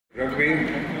Rugby,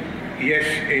 yes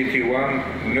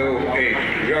 81, no 8.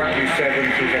 Rugby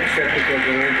sevens is accepted as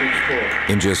an Olympic sport.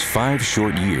 In just 5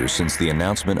 short years since the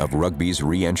announcement of rugby's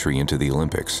re-entry into the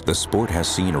Olympics, the sport has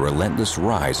seen a relentless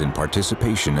rise in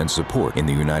participation and support in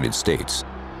the United States.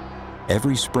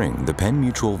 Every spring, the Penn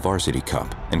Mutual Varsity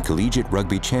Cup and Collegiate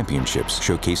Rugby Championships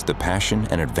showcase the passion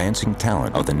and advancing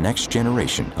talent of the next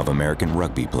generation of American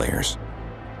rugby players.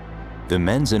 The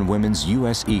men's and women's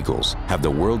U.S. Eagles have the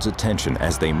world's attention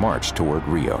as they march toward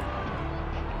Rio.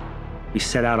 We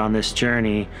set out on this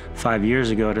journey 5 years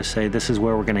ago to say this is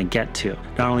where we're going to get to.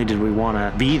 Not only did we want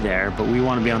to be there, but we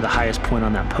want to be on the highest point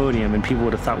on that podium, and people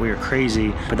would have thought we were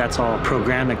crazy, but that's all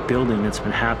programmatic building that's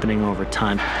been happening over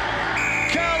time.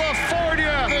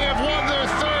 California, they have won their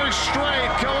 3rd straight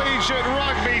Collegiate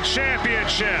Rugby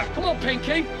Championship. Come on,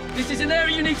 Pinky. This is an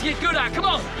area you need to get good at. Come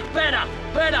on, better,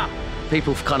 better.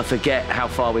 People kind of forget how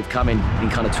far we've come in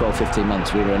kind of 12, 15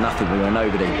 months. We were a nothing, we were a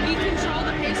nobody. We control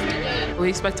the pace of the game. We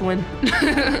expect to win.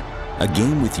 A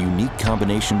game with unique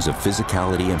combinations of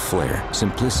physicality and flair,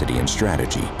 simplicity and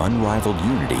strategy, unrivaled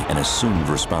unity and assumed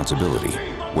responsibility,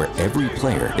 where every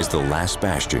player is the last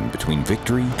bastion between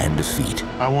victory and defeat.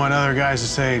 I want other guys to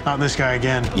say, not this guy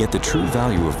again. Yet the true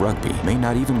value of rugby may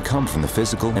not even come from the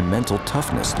physical and mental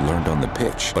toughness learned on the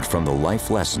pitch, but from the life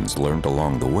lessons learned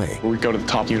along the way. We go to the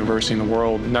top university in the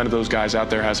world. None of those guys out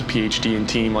there has a PhD in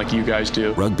team like you guys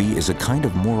do. Rugby is a kind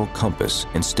of moral compass,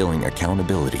 instilling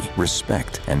accountability,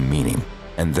 respect, and meaning.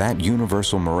 And that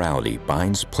universal morality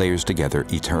binds players together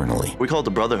eternally. We call it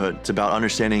the brotherhood. It's about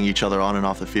understanding each other on and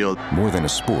off the field. More than a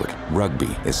sport, rugby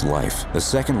is life. The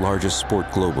 2nd largest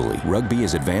sport globally, rugby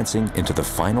is advancing into the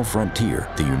final frontier,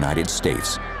 the United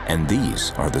States. And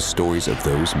these are the stories of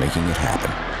those making it happen.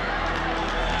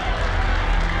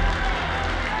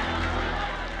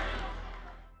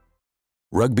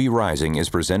 Rugby Rising is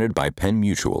presented by Penn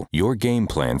Mutual, your game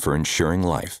plan for ensuring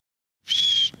life.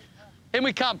 In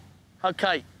we come.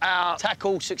 Okay, our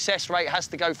tackle success rate has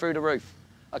to go through the roof,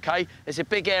 okay? It's a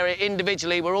big area.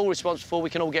 Individually, we're all responsible for, we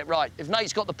can all get right. If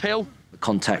Nate's got the pill... The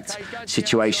contact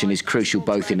situation is crucial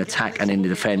both in attack and in the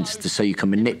defence, so you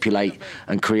can manipulate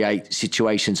and create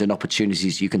situations and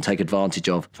opportunities you can take advantage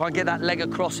of. Try and get that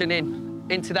leg crossing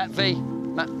into that V.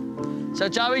 So,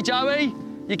 Joey,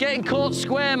 you're getting caught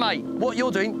square, mate. What you're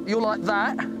doing, you're like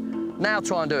that. Now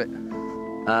try and do it.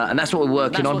 And that's what we're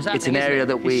working on. It's an area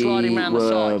that we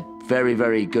were very,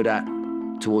 very good at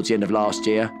towards the end of last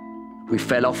year. We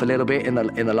fell off a little bit in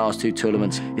the last 2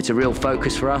 tournaments. It's a real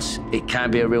focus for us. It can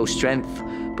be a real strength,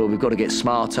 but we've got to get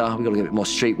smarter. We've got to get a bit more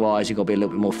streetwise. We've got to be a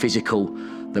little bit more physical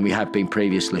than we have been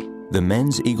previously. The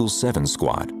men's Eagles 7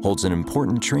 squad holds an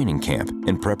important training camp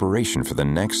in preparation for the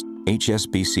next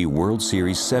HSBC World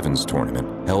Series Sevens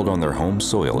tournament held on their home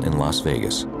soil in Las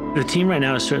Vegas. The team right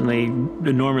now is certainly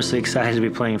enormously excited to be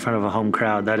playing in front of a home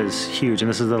crowd. That is huge, and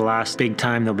this is the last big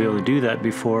time they'll be able to do that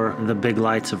before the big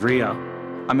lights of Rio.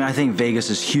 I mean, I think Vegas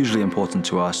is hugely important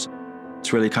to us.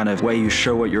 It's really kind of where you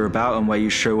show what you're about and where you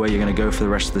show where you're going to go for the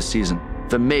rest of the season.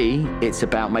 For me, it's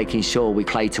about making sure we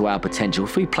play to our potential.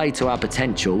 If we play to our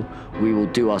potential, we will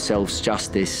do ourselves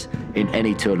justice in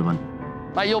any tournament.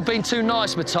 Mate, you're being too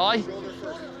nice, Matai.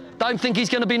 Don't think he's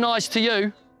going to be nice to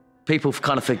you. People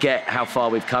kind of forget how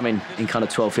far we've come in kind of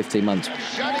 12, 15 months.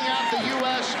 Shutting out the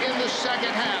U.S. in the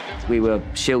 2nd half. We were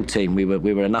a shield team. We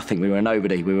were a nothing. We were a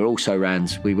nobody. We were also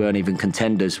rans. We weren't even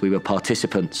contenders. We were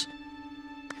participants.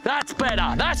 That's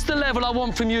better. That's the level I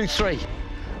want from you 3.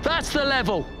 That's the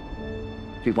level.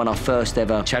 We won our 1st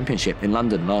ever championship in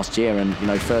London last year, and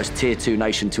first Tier 2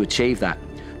 nation to achieve that.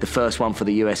 The first one for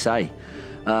the USA.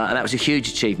 And that was a huge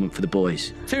achievement for the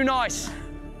boys. Too nice.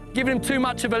 Giving him too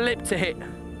much of a lip to hit.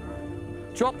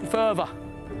 Drop further.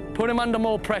 Put him under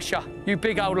more pressure, you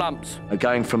big old lumps.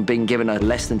 Going from being given a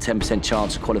less than 10%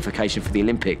 chance of qualification for the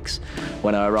Olympics,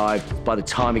 when I arrived, by the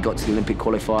time we got to the Olympic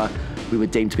qualifier, we were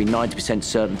deemed to be 90%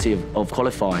 certainty of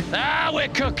qualifying. Now we're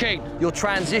cooking! Your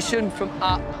transition from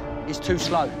up is too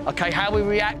slow. OK, how we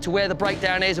react to where the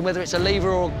breakdown is and whether it's a lever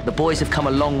or... The boys have come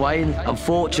a long way, and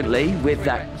unfortunately, with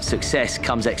that success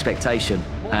comes expectation.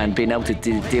 And being able to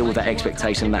deal with that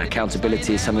expectation and that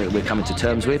accountability is something that we're coming to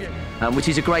terms with, which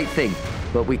is a great thing.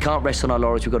 But we can't rest on our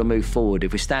laurels, we've got to move forward.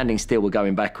 If we're standing still, we're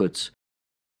going backwards.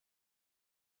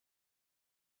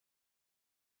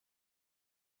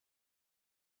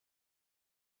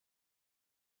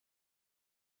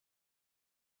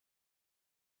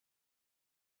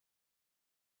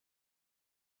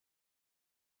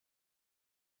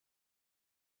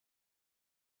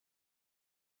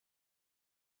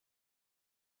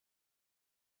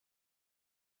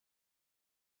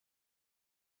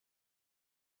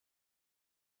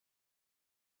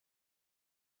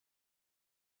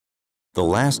 The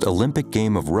last Olympic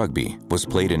game of rugby was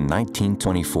played in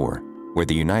 1924, where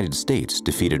the United States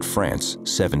defeated France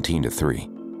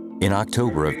 17-3. In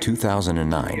October of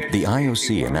 2009, the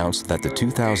IOC announced that the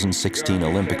 2016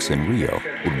 Olympics in Rio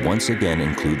would once again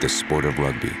include the sport of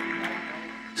rugby.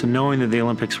 So knowing that the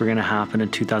Olympics were going to happen in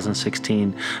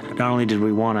 2016, not only did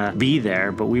we want to be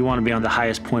there, but we want to be on the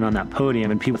highest point on that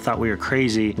podium. And people thought we were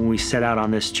crazy when we set out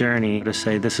on this journey to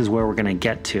say this is where we're going to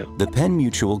get to. The Penn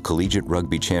Mutual Collegiate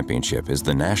Rugby Championship is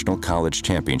the national college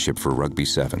championship for Rugby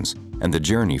Sevens, and the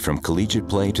journey from collegiate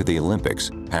play to the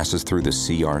Olympics passes through the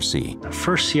CRC. The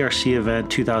first CRC event,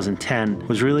 2010,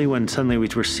 was really when suddenly we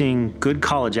were seeing good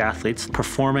college athletes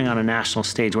performing on a national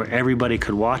stage where everybody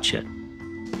could watch it.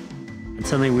 And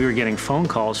suddenly we were getting phone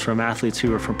calls from athletes who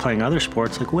were from playing other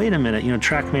sports, like, wait a minute, you know,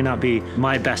 track may not be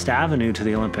my best avenue to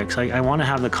the Olympics. I want to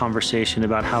have the conversation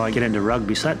about how I get into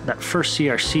rugby. So that first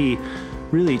CRC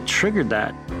really triggered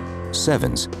that.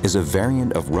 Sevens is a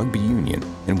variant of rugby union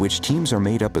in which teams are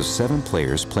made up of 7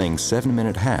 players playing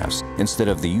 7-minute halves instead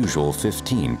of the usual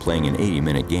 15 playing an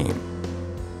 80-minute game.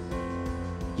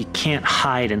 You can't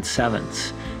hide in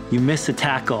sevens. You miss a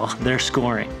tackle, they're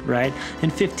scoring, right? In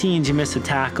 15s, you miss a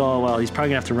tackle, well, he's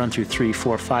probably gonna have to run through 3,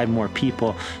 4, 5 more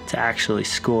people to actually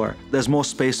score. There's more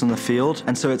space on the field,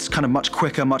 and so it's kind of much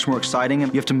quicker, much more exciting,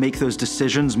 and you have to make those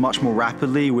decisions much more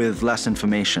rapidly with less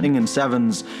information. In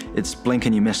sevens, it's blink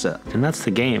and you miss it. And that's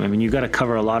the game. I mean, you've got to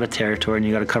cover a lot of territory and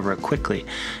you got to cover it quickly.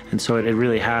 And so it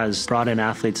really has brought in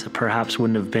athletes that perhaps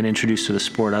wouldn't have been introduced to the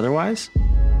sport otherwise.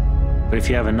 But if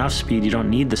you have enough speed, you don't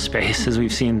need the space. As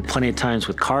we've seen plenty of times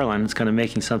with Carlin, it's kind of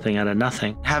making something out of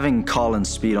nothing. Having Carlin's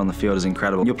speed on the field is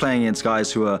incredible. You're playing against guys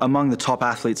who are among the top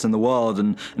athletes in the world,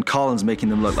 and Carlin's making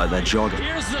them look like they're jogging.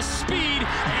 Here's the speed, and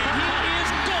he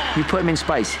is gone. You put him in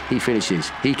space, he finishes.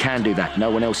 He can do that.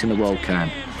 No one else in the world can.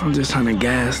 I'm just trying to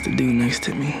gas the dude next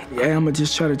to me. Yeah, I'm gonna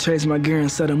just try to chase my gear and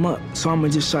set him up. So I'm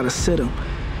gonna just try to sit him.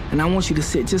 And I want you to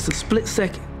sit just a split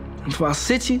second. And if I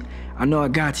sit you, I know I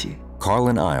got you.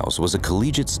 Carlin Isles was a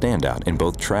collegiate standout in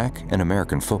both track and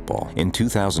American football. In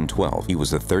 2012, he was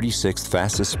the 36th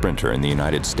fastest sprinter in the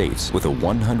United States with a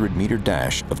 100-meter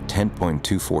dash of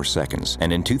 10.24 seconds.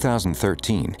 And in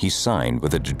 2013, he signed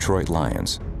with the Detroit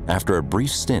Lions. After a brief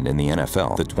stint in the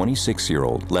NFL, the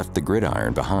 26-year-old left the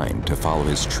gridiron behind to follow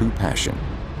his true passion,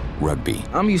 rugby.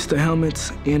 I'm used to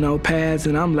helmets, you know, pads,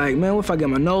 and I'm like, man, what if I get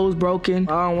my nose broken?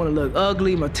 I don't want to look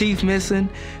ugly, my teeth missing.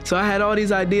 So I had all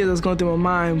these ideas that was going through my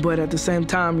mind, but at the same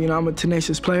time, you know, I'm a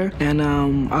tenacious player, and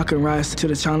I can rise to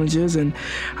the challenges, and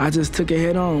I just took it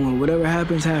head on. Whatever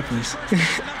happens, happens.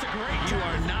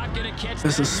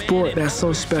 It's a sport that's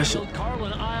so special.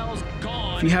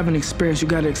 If you haven't experienced, you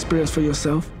got to experience for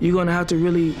yourself. You're going to have to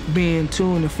really be in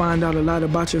tune and find out a lot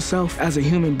about yourself as a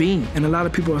human being, and a lot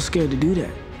of people are scared to do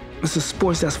that. It's a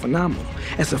sport that's phenomenal.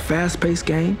 It's a fast-paced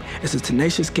game. It's a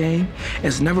tenacious game.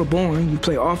 It's never boring. You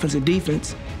play offense and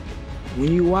defense.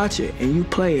 When you watch it and you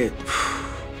play it,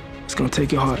 it's going to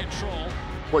take your heart.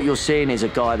 What you're seeing is a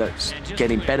guy that's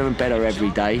getting better and better every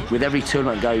day. With every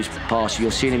tournament that goes past, you're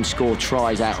seeing him score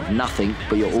tries out of nothing,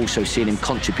 but you're also seeing him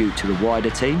contribute to the wider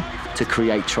team to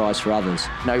create tries for others.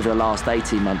 And over the last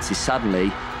 18 months, he's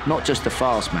suddenly not just a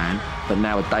fast man, but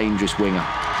now a dangerous winger.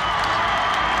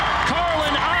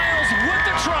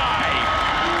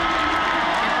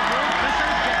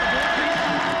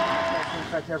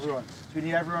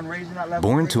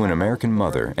 Born to an American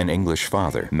mother and English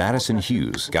father, Madison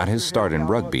Hughes got his start in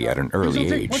rugby at an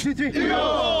early age.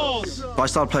 I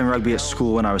started playing rugby at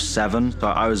school when I was 7, so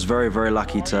I was very, very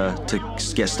lucky to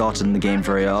get started in the game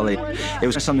very early. It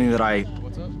was something that I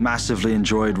massively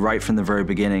enjoyed right from the very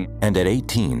beginning. And at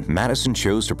 18, Madison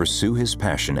chose to pursue his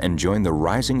passion and join the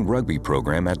Rising rugby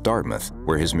program at Dartmouth,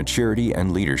 where his maturity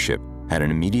and leadership had an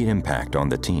immediate impact on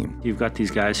the team. You've got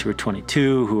these guys who are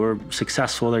 22, who are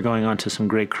successful, they're going on to some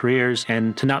great careers,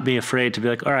 and to not be afraid to be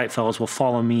like, all right, fellas, well,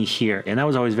 follow me here. And that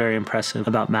was always very impressive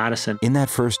about Madison. In that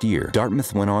first year,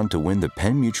 Dartmouth went on to win the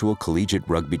Penn Mutual Collegiate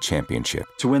Rugby Championship.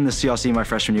 To win the CRC my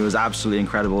freshman year was absolutely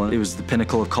incredible. It was the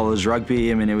pinnacle of college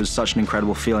rugby. I mean, it was such an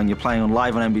incredible feeling. You're playing on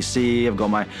live on NBC. I've got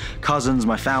my cousins,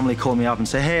 my family call me up and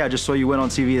say, hey, I just saw you win on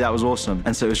TV, that was awesome.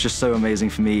 And so it was just so amazing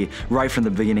for me right from the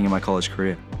beginning of my college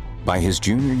career. By his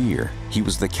junior year, he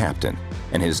was the captain,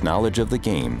 and his knowledge of the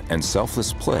game and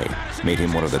selfless play made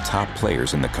him one of the top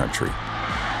players in the country.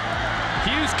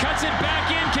 Hughes cuts it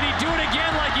back in. Can he do it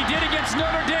again like he did against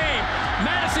Notre Dame?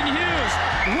 Madison Hughes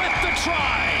with the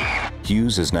try.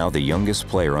 Hughes is now the youngest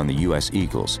player on the U.S.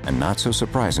 Eagles, and not so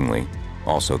surprisingly,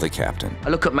 also the captain. I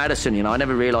look at Madison, you know, I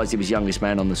never realized he was the youngest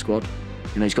man on the squad.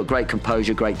 You know, he's got great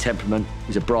composure, great temperament.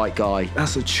 He's a bright guy.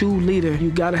 That's a true leader.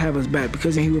 You gotta have his back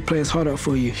because then he would play his heart out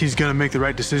for you. He's gonna make the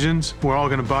right decisions. We're all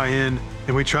gonna buy in,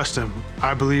 and we trust him.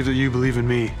 I believe that you believe in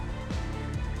me.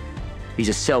 He's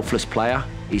a selfless player.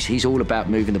 He's all about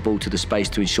moving the ball to the space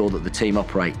to ensure that the team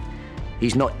operate.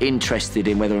 He's not interested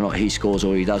in whether or not he scores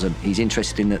or he doesn't. He's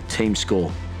interested in the team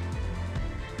score.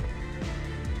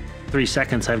 3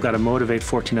 seconds, I've got to motivate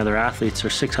 14 other athletes or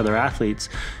 6 other athletes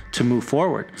to move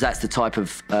forward. That's the type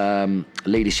of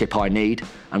leadership I need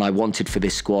and I wanted for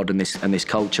this squad and this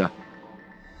culture.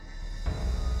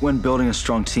 When building a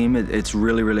strong team, it's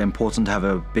really, really important to have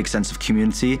a big sense of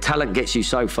community. Talent gets you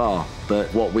so far, but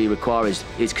what we require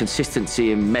is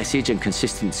consistency in message and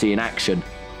consistency in action.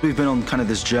 We've been on kind of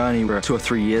this journey for 2 or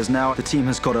 3 years now. The team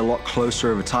has got a lot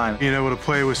closer over time. Being able to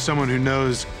play with someone who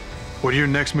knows what your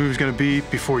next move is going to be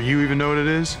before you even know what it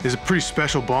is a pretty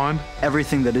special bond.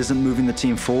 Everything that isn't moving the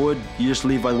team forward, you just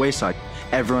leave by the wayside.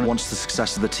 Everyone wants the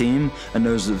success of the team and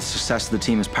knows that the success of the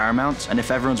team is paramount. And if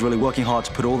everyone's really working hard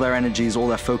to put all their energies, all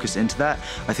their focus into that,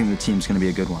 I think the team's going to be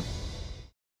a good one.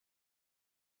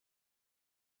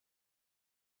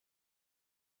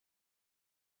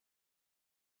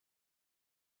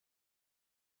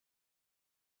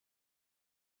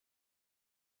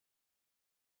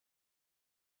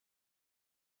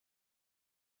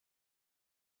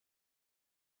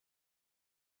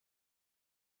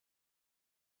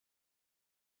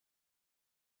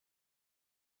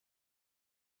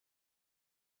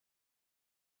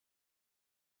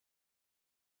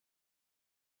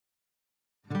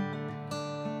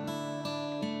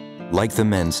 Like the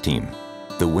men's team,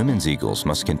 the women's Eagles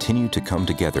must continue to come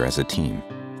together as a team.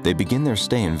 They begin their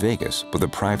stay in Vegas with a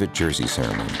private jersey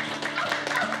ceremony.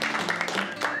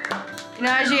 You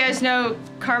know, as you guys know,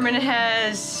 Carmen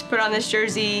has put on this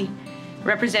jersey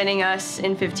representing us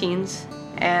in 15s.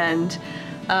 And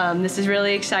this is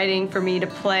really exciting for me to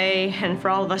play and for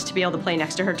all of us to be able to play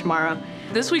next to her tomorrow.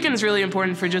 This weekend is really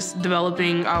important for just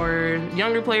developing our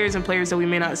younger players and players that we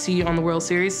may not see on the World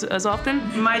Series as often.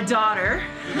 My daughter.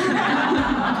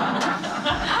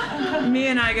 Me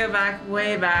and I go back,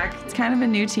 way back. It's kind of a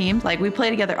new team. Like, we play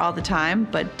together all the time,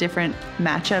 but different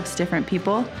matchups, different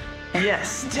people.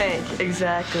 Yes, Tank,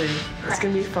 exactly. It's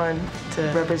gonna be fun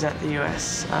to represent the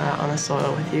U.S. On the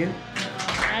soil with you.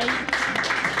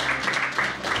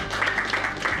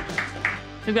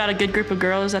 We've got a good group of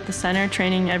girls at the center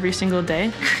training every single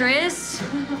day. Chris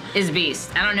is beast.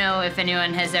 I don't know if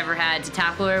anyone has ever had to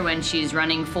tackle her when she's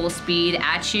running full speed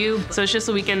at you. So it's just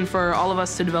a weekend for all of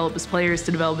us to develop as players,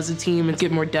 to develop as a team, and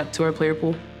get more depth to our player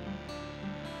pool.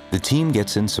 The team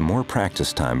gets in some more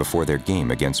practice time before their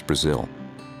game against Brazil.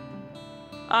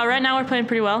 Right now we're playing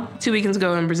pretty well. 2 weekends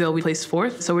ago in Brazil, we placed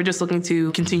 4th. So we're just looking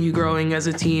to continue growing as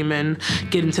a team and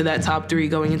get into that top 3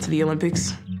 going into the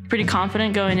Olympics. Pretty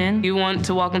confident going in. You want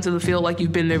to walk into the field like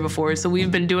you've been there before. So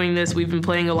we've been doing this, we've been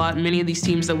playing a lot in many of these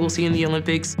teams that we'll see in the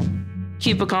Olympics.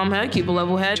 Keep a calm head, keep a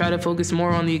level head. Try to focus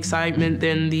more on the excitement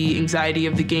than the anxiety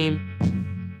of the game.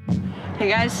 Hey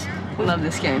guys, we love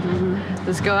this game.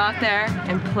 Let's go out there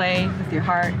and play with your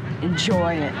heart.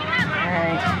 Enjoy it. All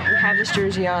right, we have this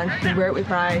jersey on. We wear it with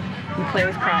pride. We play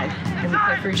with pride, and we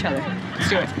play for each other. Let's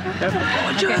do it.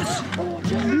 Gorgeous.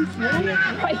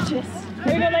 Righteous.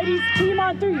 Here we go, ladies. Team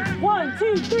on 3. 1,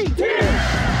 2, 3. Team.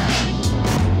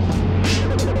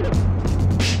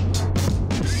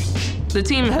 The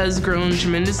team has grown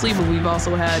tremendously, but we've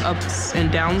also had ups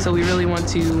and downs, so we really want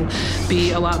to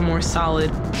be a lot more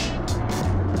solid.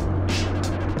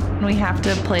 We have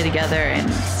to play together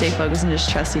and stay focused and just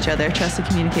trust each other. Trust the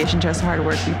communication, trust the hard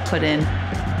work we put in.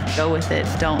 Go with it.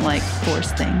 Don't, like,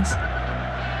 force things.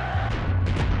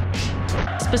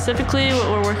 Specifically, what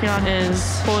we're working on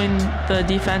is pulling the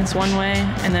defense one way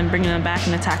and then bringing them back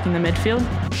and attacking the midfield.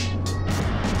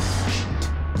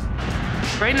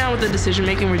 Right now with the decision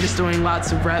making, we're just doing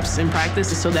lots of reps in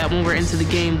practice so that when we're into the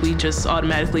game, we just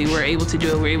automatically, we're able to do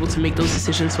it. We're able to make those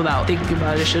decisions without thinking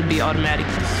about it. It should be automatic.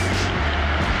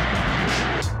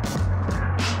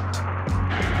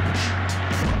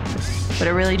 But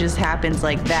it really just happens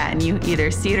like that, and you either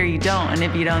see it or you don't. And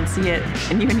if you don't see it,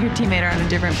 and you and your teammate are on a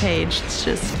different page, it's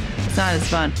not as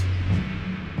fun.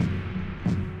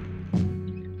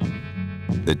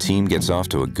 The team gets off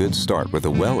to a good start with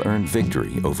a well-earned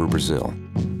victory over Brazil.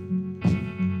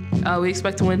 We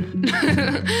expect to win.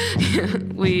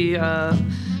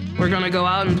 We're gonna go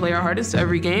out and play our hardest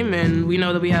every game, and we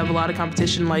know that we have a lot of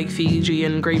competition like Fiji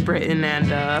and Great Britain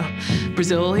and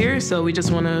Brazil here, so we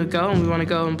just wanna go, and we wanna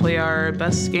go and play our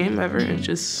best game ever and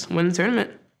just win the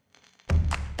tournament.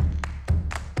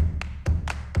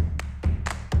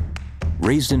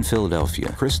 Raised in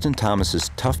Philadelphia, Kristen Thomas's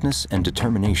toughness and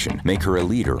determination make her a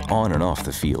leader on and off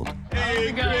the field.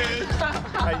 Hey, Chris.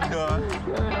 How you doing?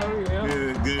 Good, how are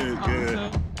you? Good.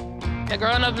 Yeah,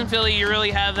 growing up in Philly, you really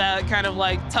have that kind of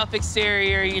like tough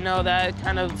exterior, you know,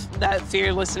 that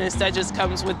fearlessness that just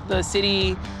comes with the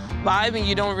city vibe, and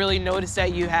you don't really notice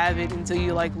that you have it until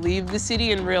you like leave the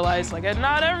city and realize like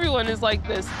not everyone is like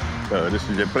this. This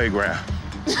is your playground.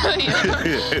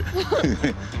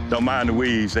 Don't mind the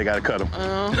weeds, they gotta cut them.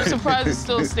 I'm surprised it's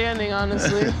still standing,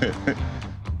 honestly.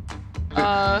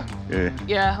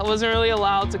 Yeah, I wasn't really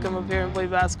allowed to come up here and play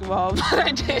basketball, but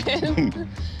I did.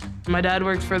 My dad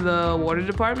worked for the water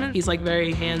department. He's like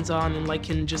very hands-on and like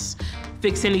can just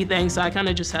fix anything. So I kind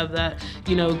of just have that,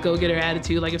 you know, go-getter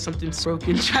attitude. Like if something's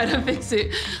broken, try to fix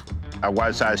it. I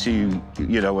watched how she,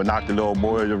 would knock the little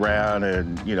boys around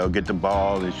and, get the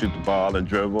ball and shoot the ball and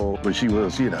dribble. But she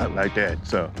was, like that.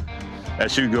 So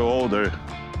as she grew older,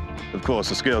 of course,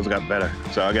 the skills got better.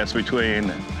 So I guess between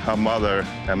her mother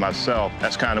and myself,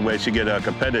 that's kind of where she get her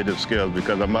competitive skills,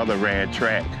 because her mother ran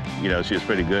track. She was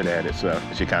pretty good at it, so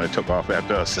she kind of took off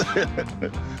after us.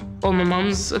 Well, my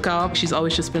mom's a cop. She's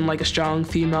always just been like a strong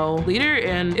female leader,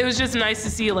 and it was just nice to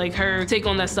see like her take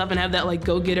on that stuff and have that like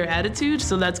go-getter attitude.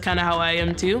 So that's kind of how I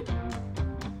am too.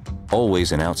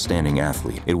 Always an outstanding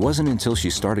athlete, it wasn't until she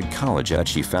started college that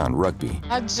she found rugby.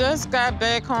 I just got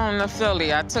back home to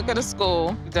Philly. I took her to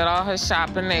school, did all her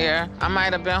shopping there. I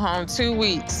might have been home 2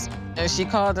 weeks. And she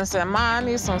called and said, Ma, I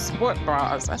need some sport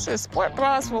bras. I said, sport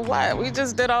bras for what? We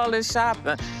just did all this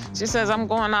shopping. She says, I'm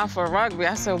going out for rugby.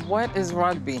 I said, what is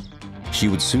rugby? She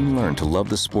would soon learn to love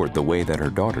the sport the way that her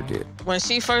daughter did. When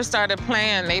she first started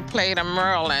playing, they played in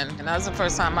Maryland, and that was the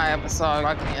first time I ever saw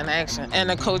rugby in action. And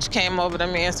the coach came over to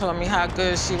me and told me how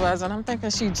good she was, and I'm thinking,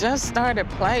 she just started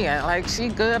playing. Like, she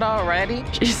good already?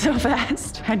 She's so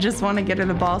fast. I just want to get her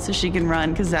the ball so she can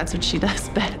run, because that's what she does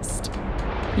best.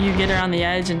 You get her on the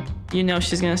edge, and you know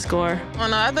she's gonna score.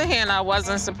 On the other hand, I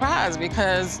wasn't surprised,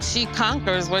 because she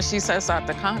conquers what she sets out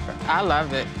to conquer. I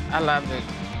love it. I love it.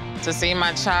 To see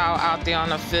my child out there on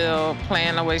the field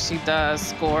playing the way she does,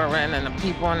 scoring, and the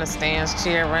people in the stands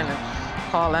cheering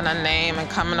and calling her name and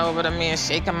coming over to me and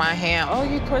shaking my hand. Oh,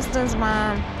 you Kristen's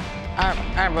mom.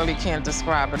 I really can't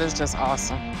describe it. It's just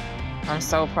awesome. I'm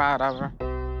so proud of her.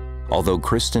 Although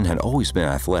Kristen had always been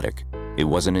athletic, it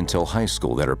wasn't until high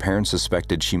school that her parents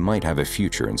suspected she might have a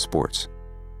future in sports.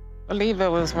 I believe it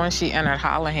was when she entered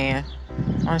Holohan,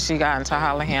 when she got into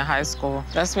Holohan High School.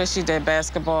 That's where she did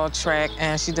basketball, track,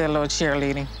 and she did a little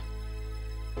cheerleading.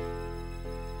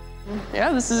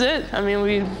 Yeah, this is it. I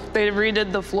mean, they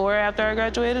redid the floor after I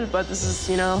graduated, but this is,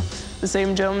 the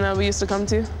same gym that we used to come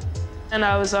to. And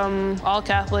I was all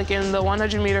Catholic in the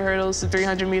 100-meter hurdles, the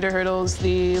 300-meter hurdles,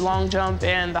 the long jump,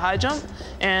 and the high jump.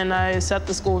 And I set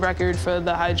the school record for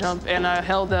the high jump, and I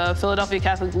held the Philadelphia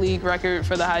Catholic League record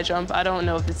for the high jump. I don't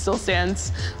know if it still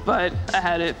stands, but I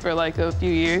had it for like a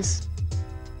few years.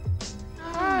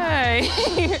 Hi,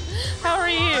 how are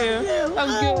you?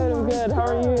 I'm good, how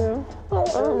are you?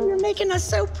 Oh, you're making us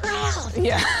so proud.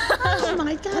 Yeah. Oh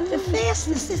my God, the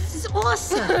fastness, this is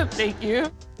awesome. Thank you.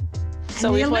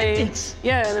 So we Olympics.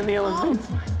 Yeah, and in the Olympics.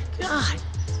 Oh my God.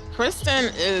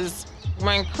 Kristen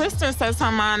when Kristen sets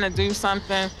her mind to do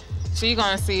something, she's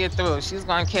gonna see it through. She's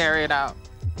gonna carry it out.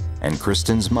 And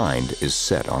Kristen's mind is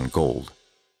set on gold.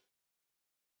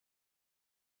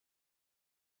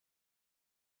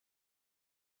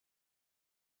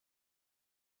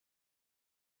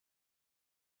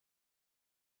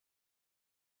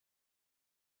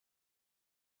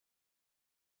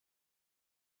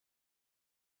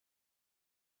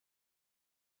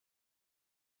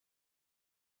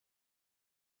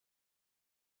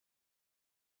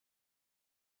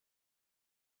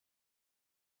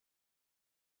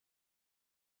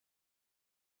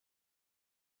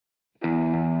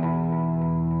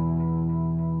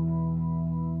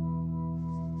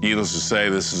 Needless to say,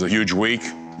 this is a huge week,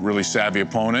 really savvy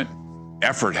opponent.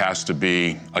 Effort has to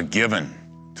be a given.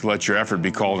 To let your effort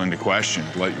be called into question,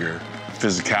 let your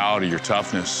physicality, your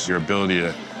toughness, your ability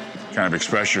to kind of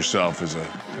express yourself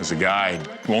as a guy,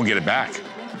 you won't get it back.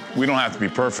 We don't have to be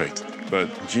perfect, but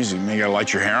geez, you gotta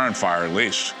light your hair on fire at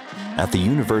least. At the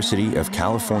University of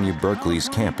California, Berkeley's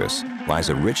campus lies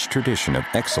a rich tradition of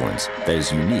excellence that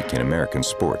is unique in American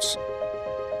sports.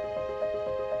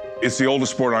 It's the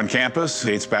oldest sport on campus,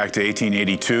 dates back to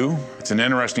 1882. It's an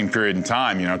interesting period in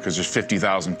time, because there's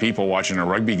 50,000 people watching a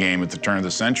rugby game at the turn of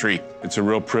the century. It's a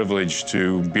real privilege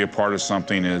to be a part of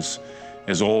something as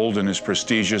old and as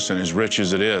prestigious and as rich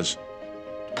as it is.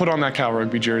 Put on that Cal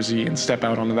Rugby jersey and step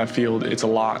out onto that field, it's a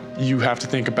lot. You have to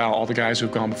think about all the guys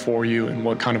who've gone before you and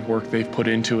what kind of work they've put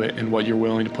into it and what you're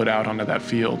willing to put out onto that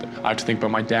field. I have to think about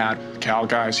my dad, Cal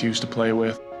guys he used to play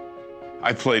with.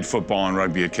 I played football and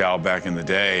rugby at Cal back in the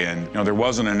day, and there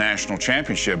wasn't a national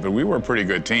championship, but we were a pretty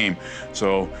good team.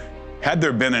 So had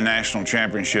there been a national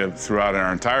championship throughout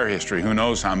our entire history, who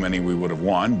knows how many we would have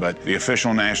won, but the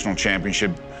official national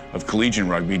championship of collegiate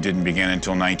rugby didn't begin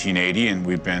until 1980, and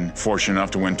we've been fortunate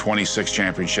enough to win 26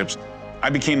 championships. I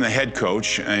became the head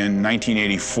coach in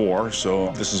 1984,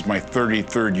 so this is my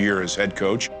 33rd year as head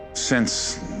coach.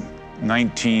 Since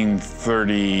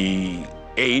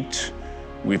 1938,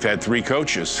 we've had 3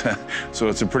 coaches, so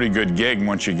it's a pretty good gig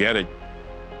once you get it.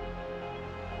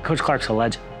 Coach Clark's a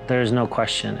legend, there's no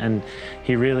question, and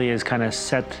he really has kind of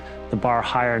set the bar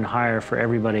higher and higher for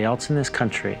everybody else in this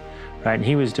country. Right, and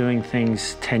he was doing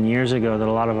things 10 years ago that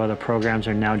a lot of other programs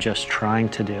are now just trying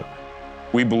to do.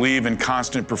 We believe in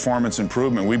constant performance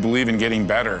improvement. We believe in getting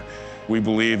better. We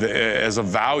believe as a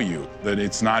value that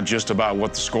it's not just about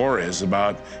what the score is,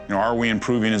 about, are we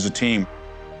improving as a team?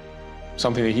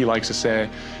 Something that he likes to say,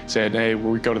 said, hey,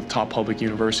 we go to the top public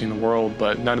university in the world,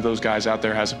 but none of those guys out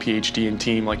there has a PhD in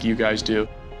team like you guys do.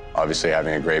 Obviously,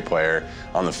 having a great player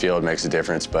on the field makes a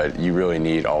difference, but you really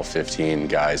need all 15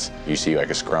 guys. You see like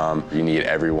a scrum, you need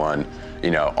everyone,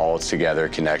 all together,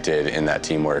 connected in that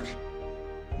teamwork.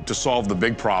 To solve the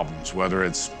big problems, whether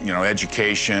it's,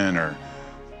 education or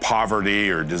poverty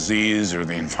or disease or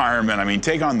the environment, I mean,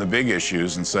 take on the big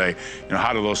issues and say,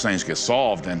 how do those things get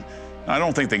solved? And I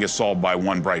don't think they get solved by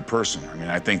one bright person. I mean,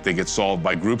 I think they get solved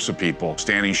by groups of people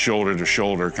standing shoulder to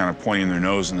shoulder, kind of pointing their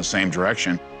nose in the same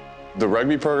direction. The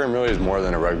rugby program really is more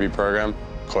than a rugby program.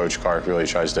 Coach Clark really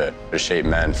tries to shape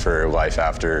men for life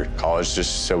after college,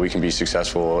 just so we can be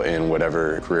successful in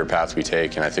whatever career path we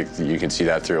take, and I think that you can see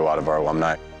that through a lot of our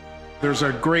alumni. There's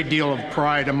a great deal of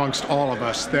pride amongst all of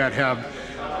us that have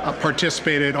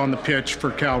participated on the pitch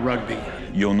for Cal Rugby.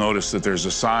 You'll notice that there's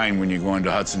a sign when you go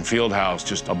into Hudson Fieldhouse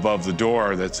just above the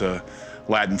door that's a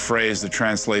Latin phrase that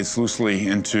translates loosely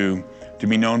into "to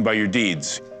be known by your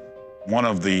deeds." One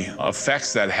of the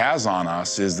effects that has on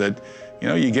us is that,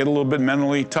 you get a little bit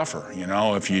mentally tougher,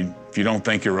 if you don't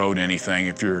think you're owed anything,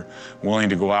 if you're willing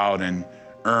to go out and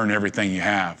earn everything you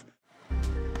have.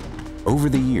 Over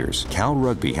the years, Cal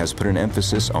Rugby has put an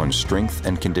emphasis on strength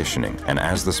and conditioning, and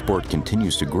as the sport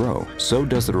continues to grow, so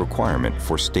does the requirement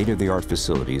for state-of-the-art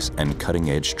facilities and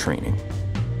cutting-edge training.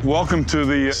 Welcome to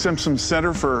the Simpson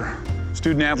Center for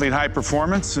Student-Athlete High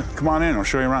Performance. Come on in, I'll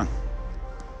show you around.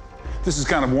 This is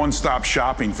kind of one-stop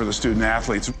shopping for the student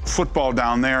athletes. Football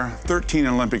down there, 13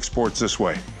 Olympic sports this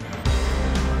way.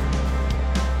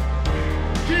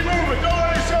 Keep moving, don't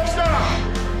let yourself stop.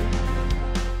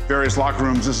 Various locker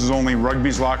rooms. This is only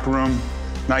rugby's locker room.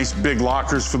 Nice big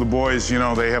lockers for the boys.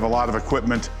 They have a lot of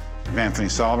equipment. Anthony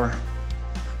Salver,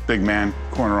 big man,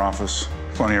 corner office,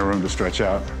 plenty of room to stretch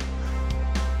out.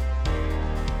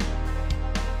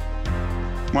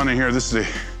 Come on in here, this is the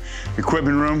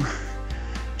equipment room.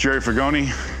 Jerry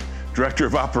Fragoni, Director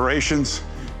of Operations.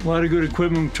 A lot of good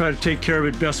equipment, we try to take care of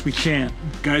it best we can.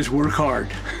 Guys work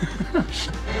hard. You want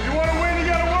to win, you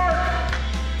got to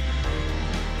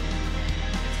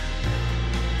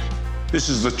work. This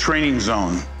is the training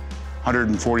zone,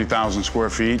 140,000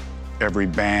 square feet. Every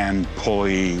band,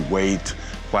 pulley, weight,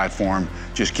 platform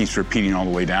just keeps repeating all the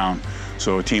way down.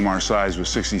 So a team our size with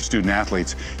 60 student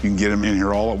athletes, you can get them in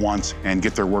here all at once and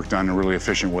get their work done in a really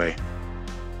efficient way.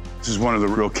 This is one of the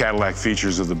real Cadillac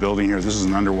features of the building here. This is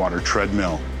an underwater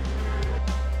treadmill.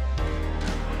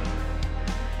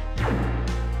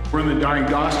 We're in the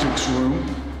diagnostics room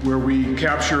where we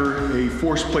capture a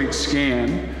force plate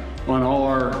scan on all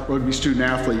our rugby student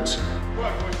athletes.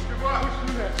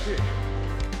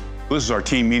 This is our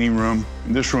team meeting room.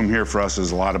 And this room here for us is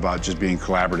a lot about just being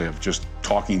collaborative, just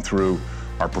talking through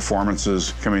our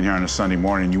performances. Coming here on a Sunday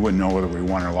morning, you wouldn't know whether we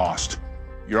won or lost.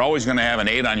 You're always going to have an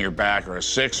 8 on your back or a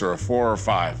 6 or a 4 or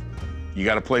 5. You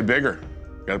got to play bigger.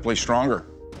 You got to play stronger.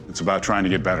 It's about trying to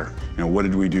get better. What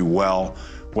did we do well?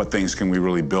 What things can we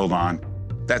really build on?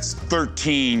 That's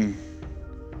 13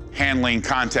 handling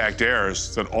contact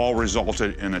errors that all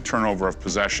resulted in a turnover of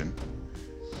possession.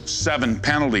 7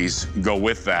 penalties go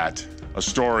with that, a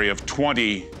story of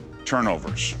 20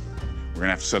 turnovers. We're going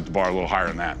to have to set the bar a little higher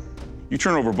than that. You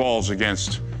turn over balls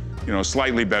against, a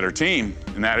slightly better team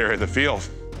in that area of the field,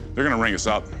 they're going to ring us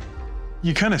up.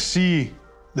 You kind of see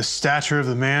the stature of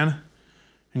the man,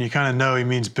 and you kind of know he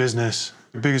means business.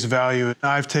 The biggest value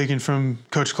I've taken from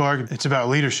Coach Clark, it's about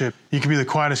leadership. You can be the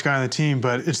quietest guy on the team,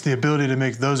 but it's the ability to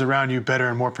make those around you better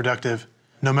and more productive.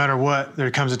 No matter what,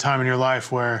 there comes a time in your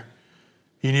life where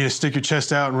You need to stick your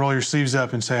chest out and roll your sleeves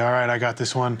up and say, all right, I got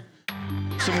this one.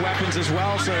 Some weapons as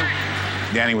well, so.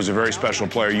 Danny was a very special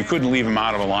player. You couldn't leave him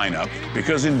out of a lineup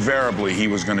because invariably he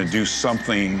was going to do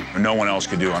something no one else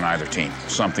could do on either team,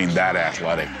 something that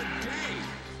athletic.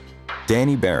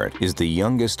 Danny Barrett is the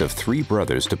youngest of 3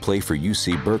 brothers to play for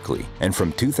UC Berkeley, and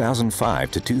from 2005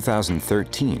 to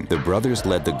 2013, the brothers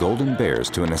led the Golden Bears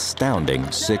to an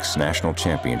astounding 6 national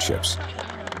championships.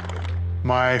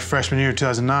 My freshman year,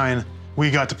 2009, we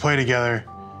got to play together,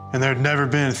 and there had never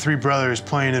been 3 brothers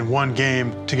playing in one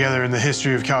game together in the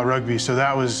history of Cal Rugby, so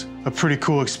that was a pretty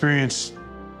cool experience.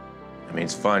 I mean,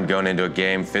 it's fun going into a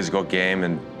game, physical game,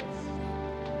 and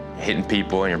hitting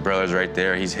people, and your brother's right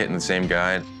there, he's hitting the same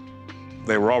guy.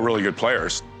 They were all really good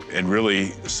players and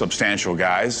really substantial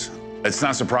guys. It's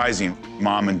not surprising.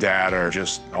 Mom and Dad are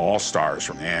just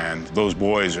all-stars, and those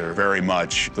boys are very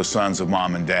much the sons of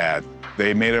Mom and Dad.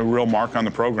 They made a real mark on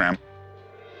the program.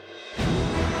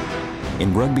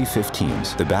 In Rugby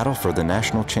 15s, the battle for the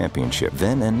national championship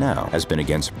then and now has been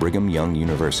against Brigham Young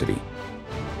University.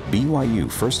 BYU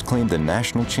first claimed the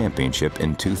national championship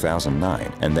in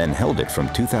 2009 and then held it from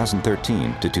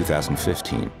 2013 to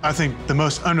 2015. I think the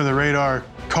most under-the-radar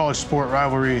college sport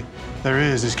rivalry there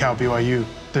is Cal-BYU.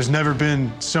 There's never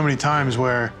been so many times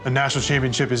where a national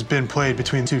championship has been played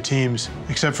between 2 teams.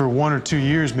 Except for 1 or 2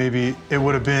 years, maybe, it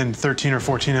would have been 13 or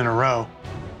 14 in a row.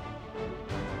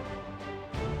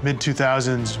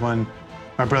 Mid-2000s, when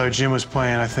my brother Jim was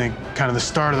playing, I think kind of the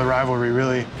start of the rivalry,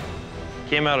 really.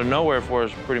 Came out of nowhere for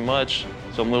us, pretty much.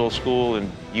 Some little school in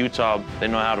Utah, they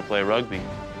know how to play rugby.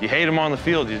 You hate them on the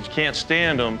field, you just can't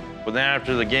stand them, but then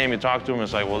after the game, you talk to them,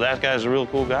 it's like, well, that guy's a real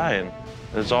cool guy, and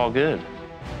it's all good.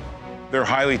 They're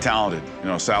highly talented. You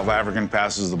know, South African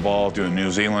passes the ball to a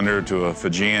New Zealander, to a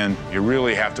Fijian. You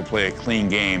really have to play a clean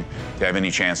game to have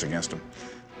any chance against them.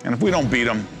 And if we don't beat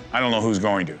them, I don't know who's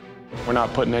going to. We're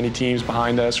not putting any teams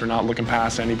behind us. We're not looking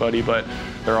past anybody, but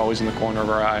they're always in the corner of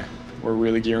our eye. We're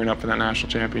really gearing up for that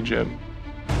national championship.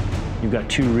 You've got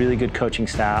 2 really good coaching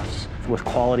staffs with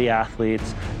quality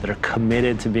athletes that are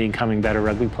committed to becoming better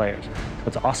rugby players. So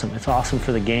it's awesome. It's awesome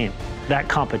for the game. That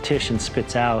competition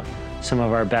spits out some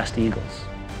of our best Eagles.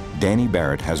 Danny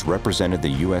Barrett has represented the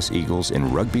U.S. Eagles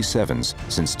in Rugby Sevens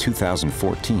since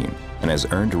 2014 and has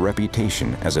earned a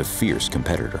reputation as a fierce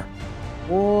competitor.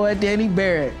 Boy, Danny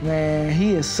Barrett, man,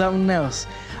 he is something else.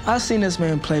 I've seen this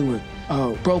man play with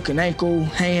broken ankle,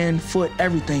 hand, foot,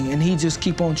 everything, and he just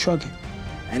keep on trucking.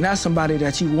 And that's somebody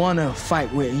that you want to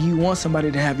fight with, and you want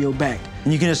somebody to have your back.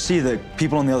 And you can just see that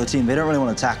people on the other team, they don't really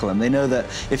want to tackle him. They know that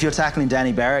if you're tackling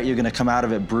Danny Barrett, you're going to come out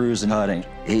of it bruised and hurting.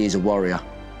 He is a warrior.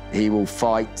 He will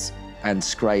fight and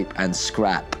scrape and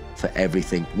scrap for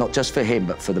everything, not just for him,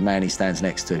 but for the man he stands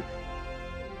next to.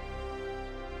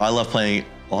 I love playing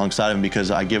alongside him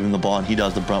because I give him the ball and he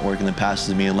does the brunt work and then passes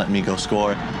to me and let me go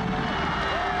score.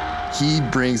 He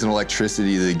brings an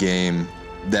electricity to the game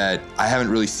that I haven't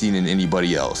really seen in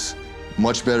anybody else.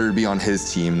 Much better to be on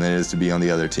his team than it is to be on the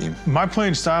other team. My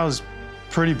playing style is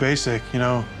pretty basic, you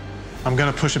know. I'm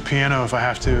gonna push a piano if I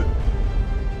have to.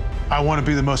 I want to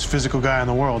be the most physical guy in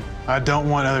the world. I don't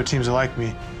want other teams to like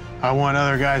me. I want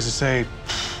other guys to say,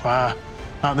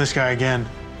 not this guy again.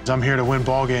 I'm here to win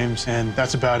ball games, and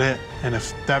that's about it. And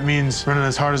if that means running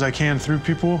as hard as I can through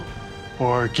people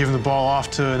or giving the ball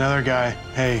off to another guy,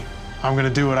 hey, I'm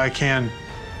gonna do what I can.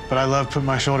 But I love putting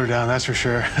my shoulder down, that's for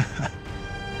sure.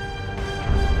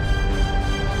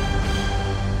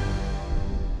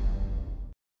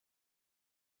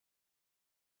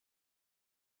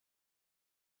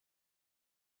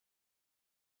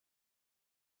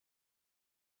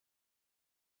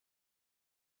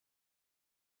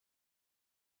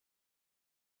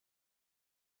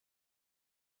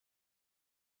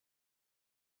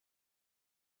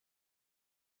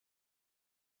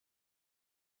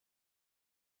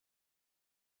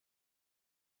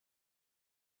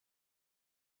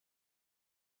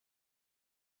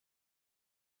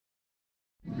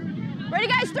 Ready,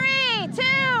 guys? 3, 2,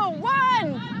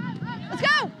 1. Let's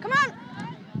go. Come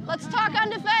on. Let's talk on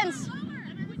defense.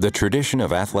 The tradition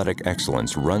of athletic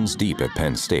excellence runs deep at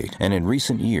Penn State, and in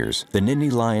recent years, the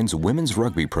Nittany Lions women's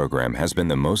rugby program has been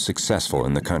the most successful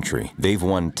in the country. They've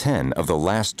won 10 of the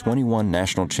last 21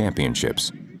 national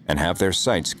championships and have their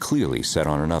sights clearly set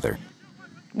on another.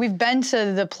 We've been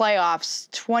to the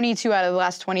playoffs 22 out of the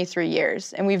last 23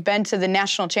 years, and we've been to the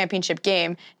national championship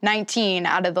game 19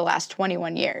 out of the last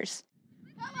 21 years.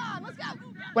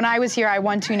 When I was here, I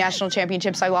won 2 national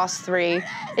championships. I lost 3.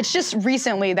 It's just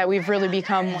recently that we've really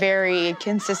become very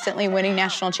consistently winning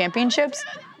national championships.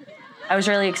 I was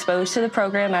really exposed to the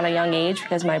program at a young age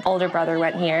because my older brother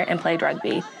went here and played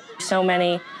rugby. So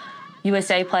many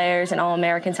USA players and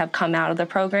All-Americans have come out of the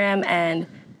program, and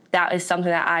that is something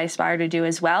that I aspire to do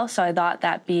as well. So I thought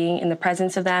that being in the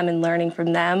presence of them and learning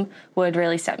from them would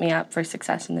really set me up for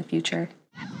success in the future.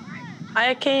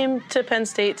 I came to Penn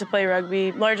State to play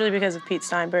rugby largely because of Pete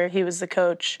Steinberg. He was the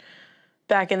coach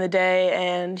back in the day,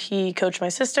 and he coached my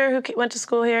sister who went to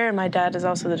school here, and my dad is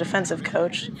also the defensive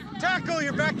coach. Tackle,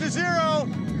 you're back to 0.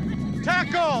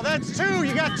 Tackle, that's 2,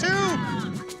 you got 2.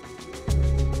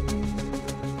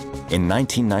 In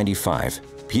 1995,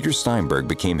 Peter Steinberg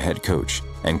became head coach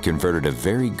and converted a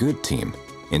very good team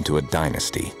into a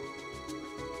dynasty.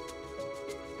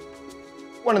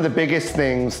 One of the biggest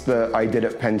things that I did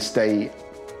at Penn State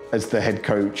as the head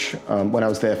coach when I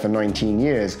was there for 19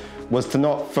 years was to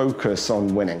not focus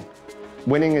on winning.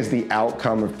 Winning is the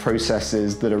outcome of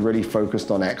processes that are really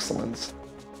focused on excellence.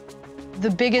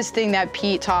 The biggest thing that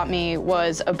Pete taught me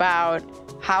was about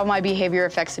how my behavior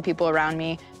affects the people around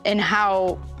me and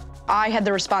how I had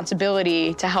the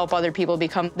responsibility to help other people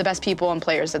become the best people and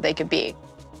players that they could be.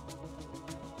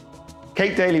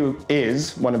 Kate Daly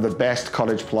is one of the best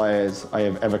college players I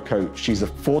have ever coached. She's a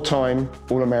 4-time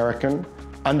All-American,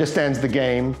 understands the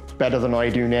game better than I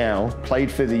do now,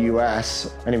 played for the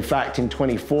US, and in fact in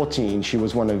 2014 she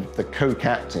was one of the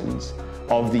co-captains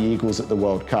of the Eagles at the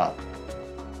World Cup.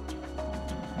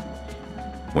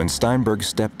 When Steinberg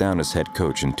stepped down as head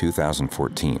coach in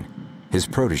 2014, his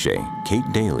protege, Kate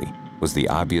Daly, was the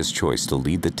obvious choice to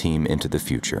lead the team into the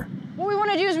future. What we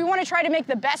want to do is we want to try to make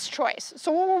the best choice.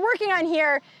 So what we're working on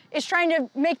here is trying to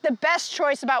make the best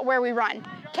choice about where we run.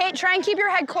 Kate, try and keep your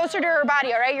head closer to her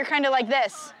body, all right? You're kind of like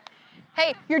this.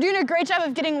 Hey, you're doing a great job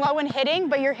of getting low and hitting,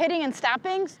 but you're hitting and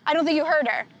stopping. I don't think you heard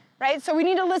her, right? So we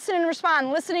need to listen and respond.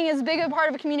 Listening is as big a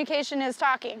part of communication as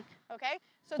talking, okay?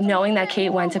 So knowing that Kate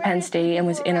went to Penn State and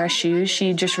was in our shoes,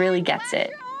 she just really gets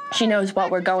it. She knows what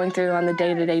we're going through on the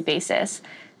day-to-day basis,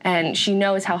 and she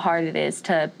knows how hard it is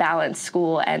to balance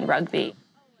school and rugby.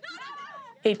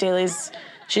 Kate Daly's,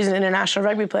 she's an international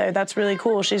rugby player. That's really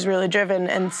cool. She's really driven,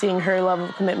 and seeing her level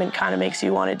of commitment kind of makes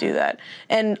you want to do that.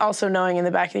 And also knowing in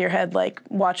the back of your head, like,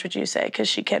 watch what you say, because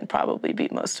she can probably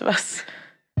beat most of us.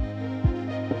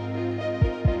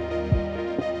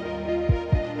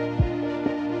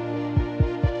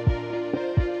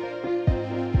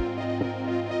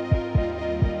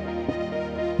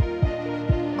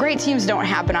 Great teams don't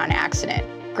happen on accident.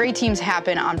 Great teams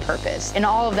happen on purpose, and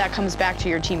all of that comes back to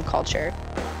your team culture.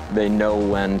 They know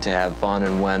when to have fun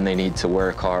and when they need to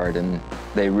work hard, and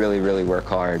they really, really work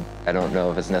hard. I don't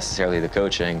know if it's necessarily the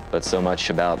coaching, but so much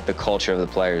about the culture of the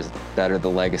players that are the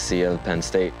legacy of Penn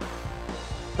State.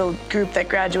 The group that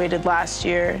graduated last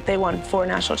year, they won 4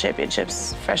 national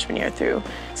championships freshman year through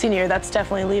senior year. That's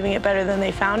definitely leaving it better than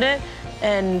they found it.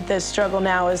 And the struggle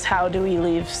now is how do we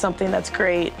leave something that's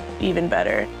great even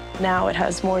better? Now it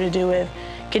has more to do with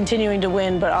continuing to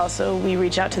win, but also we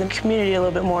reach out to the community a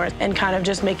little bit more and kind of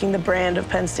just making the brand of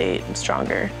Penn State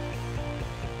stronger.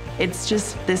 It's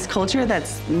just this culture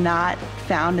that's not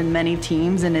found in many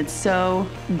teams, and it's so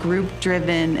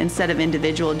group-driven instead of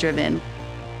individual-driven.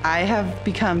 I have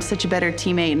become such a better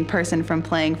teammate and person from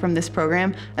playing from this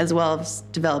program, as well as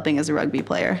developing as a rugby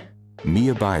player.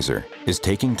 Mia Beiser is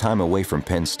taking time away from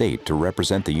Penn State to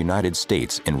represent the United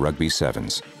States in Rugby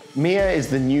Sevens. Mia is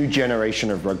the new generation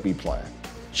of rugby player.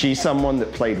 She's someone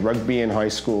that played rugby in high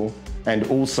school and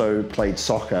also played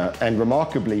soccer, and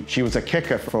remarkably, she was a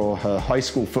kicker for her high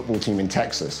school football team in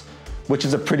Texas, which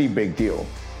is a pretty big deal.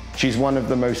 She's one of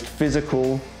the most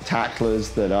physical tacklers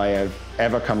that I have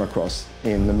ever come across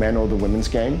in the men or the women's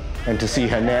game, and to see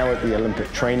her now at the Olympic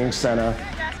Training Center,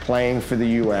 playing for the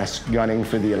US, gunning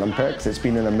for the Olympics, it's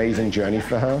been an amazing journey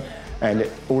for her, and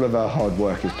all of her hard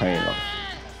work is paying off.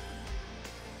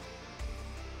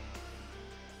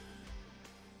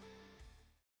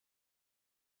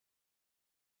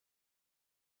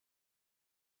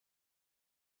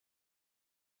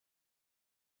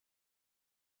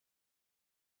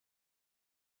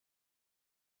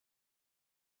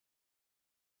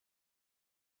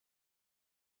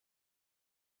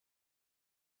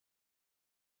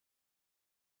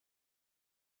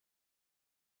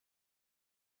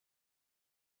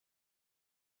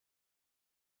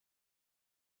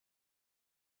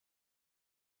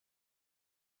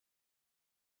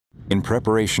 In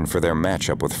preparation for their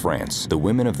matchup with France, the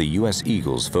women of the U.S.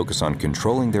 Eagles focus on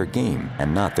controlling their game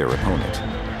and not their opponent.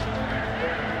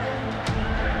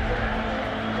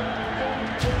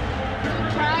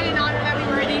 Pride and honor that we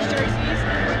wear these jerseys.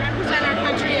 We represent our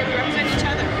country and we represent each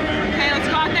other. Okay, let's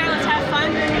go out there, let's have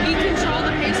fun. We control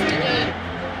the pace of the game.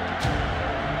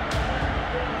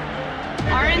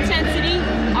 Our intensity,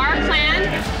 our plan.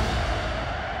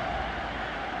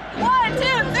 1,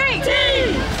 2, 3, 2.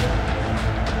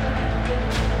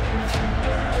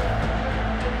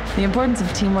 The importance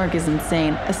of teamwork is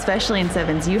insane, especially in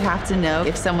sevens. You have to know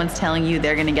if someone's telling you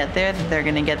they're gonna get there, they're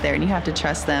gonna get there, and you have to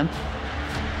trust them.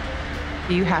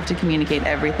 You have to communicate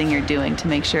everything you're doing to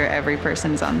make sure every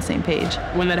person is on the same page.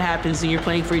 When that happens and you're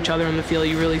playing for each other on the field,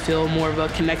 you really feel more of a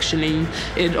connection, and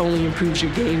it only improves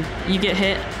your game. You get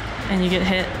hit, and you get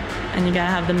hit, and you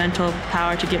gotta have the mental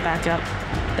power to get back up.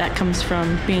 That comes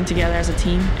from being together as a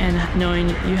team and knowing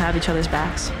you have each other's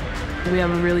backs. We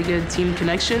have a really good team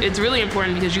connection. It's really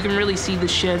important because you can really see the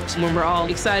shift when we're all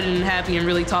excited and happy and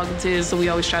really talkative, so we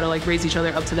always try to like raise each other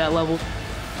up to that level.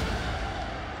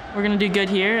 We're gonna do good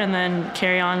here and then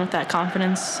carry on with that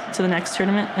confidence to the next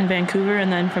tournament in Vancouver,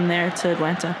 and then from there to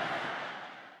Atlanta.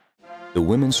 The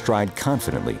women stride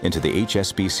confidently into the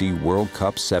HSBC World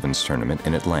Cup Sevens tournament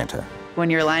in Atlanta. When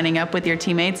you're lining up with your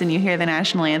teammates and you hear the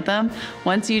national anthem,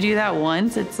 once you do that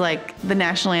once, it's like the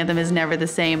national anthem is never the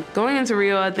same. Going into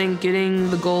Rio, I think getting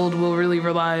the gold will really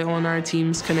rely on our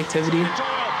team's connectivity.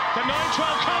 The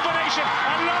 9-12 combination,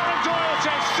 and Lauren Doyle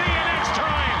says, see you next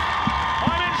time.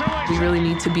 I'm in for We really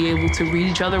need to be able to read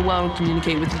each other well and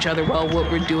communicate with each other well what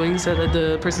we're doing, so that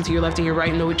the person to your left and your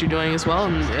right know what you're doing as well,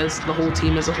 and as the whole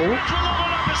team as a whole.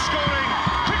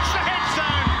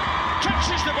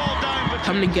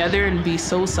 Come together and be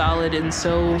so solid and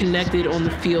so connected on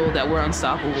the field that we're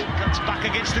unstoppable. Cuts back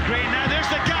against the green now. There's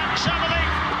the gap. Shaverly.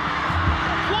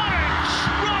 What a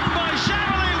run by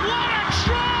Shaverly. What a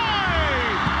try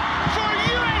for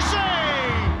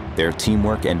USA! Their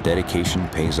teamwork and dedication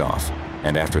pays off,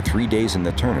 and after 3 days in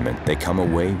the tournament, they come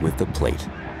away with the plate.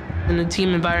 In a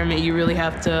team environment, you really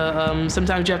have to,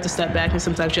 sometimes you have to step back and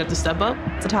sometimes you have to step up.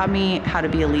 It taught me how to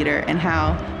be a leader and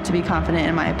how to be confident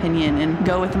in my opinion and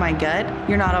go with my gut.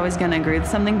 You're not always going to agree with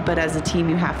something, but as a team,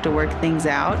 you have to work things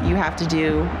out. You have to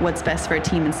do what's best for a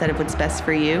team instead of what's best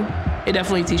for you. It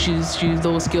definitely teaches you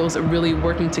those skills of really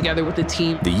working together with the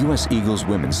team. The U.S. Eagles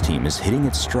women's team is hitting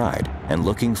its stride and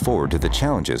looking forward to the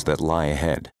challenges that lie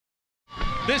ahead.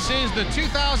 This is the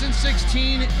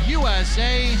 2016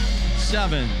 USA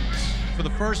Sevens. For the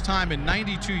first time in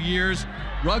 92 years,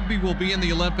 rugby will be in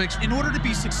the Olympics. In order to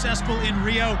be successful in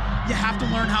Rio, you have to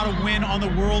learn how to win on the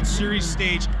World Series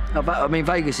stage. I mean,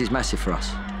 Vegas is massive for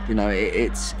us. You know,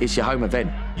 it's your home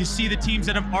event. You see the teams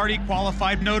that have already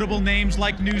qualified, notable names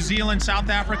like New Zealand, South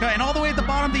Africa, and all the way at the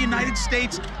bottom, the United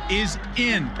States is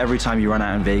in. Every time you run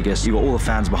out in Vegas, you got all the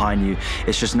fans behind you.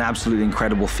 It's just an absolutely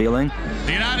incredible feeling.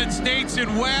 The United States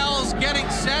and Wales getting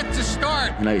set to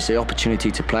start. You know, it's the opportunity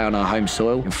to play on our home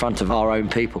soil in front of our own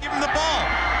people. Give him the ball.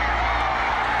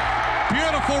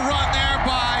 Beautiful run there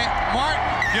by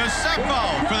Martin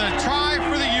Yosefo for the try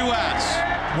for the U.S.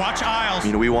 Watch Isles.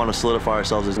 You know, we want to solidify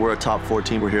ourselves as we're a top 4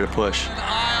 team. We're here to push.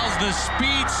 Isles, the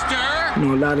speedster. You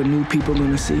know, a lot of new people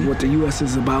going to see what the U.S.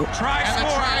 is about. And the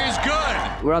try is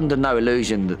good. We're under no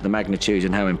illusion that the magnitude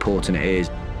and how important it is.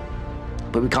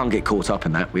 But we can't get caught up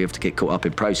in that. We have to get caught up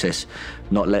in process,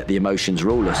 not let the emotions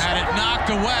rule us. Had it knocked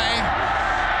away.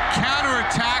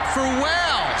 Counterattack for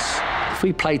Wales. If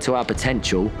we play to our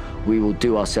potential, we will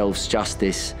do ourselves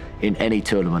justice in any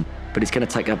tournament. But it's going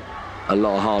to take a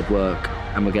lot of hard work,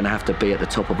 and we're going to have to be at the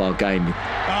top of our game.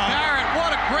 Barrett,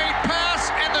 what a great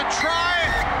pass, and the try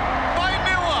by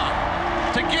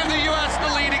Nua to give the U.S.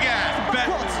 the lead again.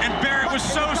 And Barrett was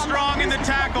so strong in the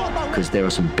tackle. Because there are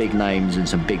some big names and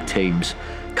some big teams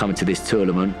coming to this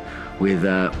tournament with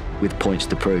points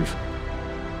to prove.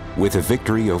 With a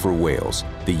victory over Wales,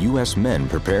 the U.S. men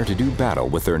prepare to do battle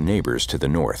with their neighbors to the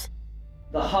north.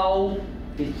 The whole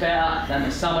is better than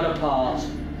the sum of the parts,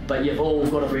 but you've all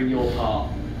got to bring your part.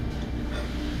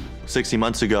 60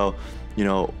 months ago, you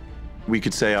know, we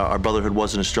could say our brotherhood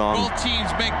wasn't as strong. Both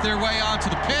teams make their way onto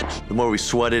the pitch. The more we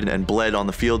sweated and bled on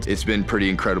the field, it's been pretty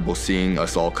incredible seeing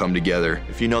us all come together.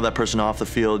 If you know that person off the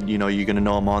field, you know you're going to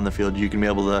know them on the field. You can be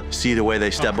able to see the way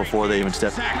they step before they even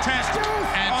step. Sack test,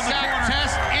 and sack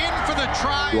test in for the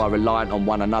try. You are reliant on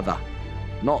one another.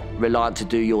 Not reliant to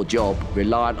do your job,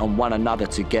 reliant on one another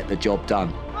to get the job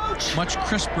done. Much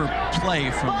crisper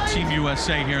play from Team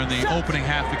USA here in the opening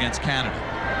half against Canada.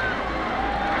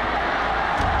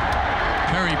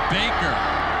 Perry Baker.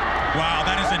 Wow,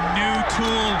 that is a new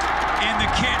tool in the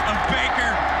kit of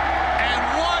Baker. And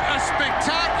what a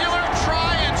spectacular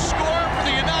try and score for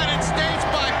the United States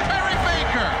by Perry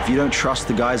Baker. If you don't trust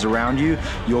the guys around you,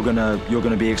 you're gonna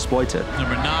be exploited.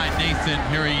 Number 9, Nathan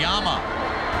Hirayama.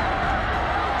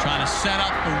 Trying to set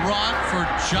up the run for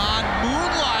John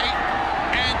Moonlight.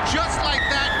 And just like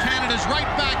that, Canada's right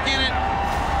back in it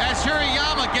as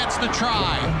Hirayama gets the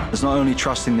try. It's not only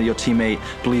trusting that your teammate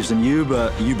believes in you,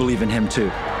 but you believe in him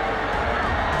too.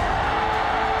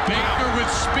 Baker with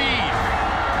speed.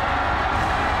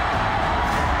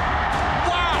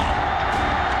 Wow!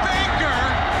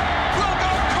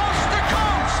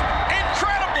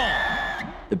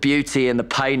 The beauty and the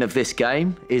pain of this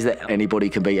game is that anybody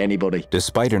can beat anybody.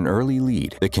 Despite an early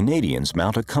lead, the Canadians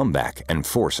mount a comeback and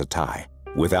force a tie.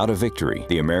 Without a victory,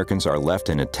 the Americans are left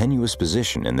in a tenuous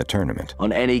position in the tournament.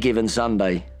 On any given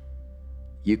Sunday,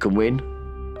 you can win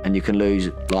and you can lose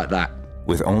like that.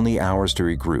 With only hours to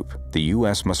regroup, the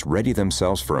U.S. must ready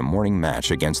themselves for a morning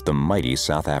match against the mighty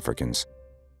South Africans.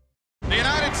 The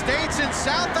United States and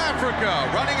South Africa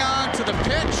running on to the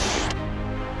pitch.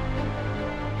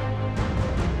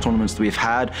 Tournaments that we've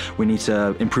had, we need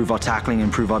to improve our tackling,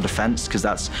 improve our defense, because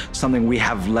that's something we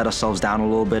have let ourselves down a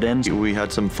little bit in. We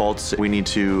had some faults we need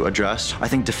to address. I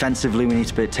think defensively we need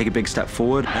to take a big step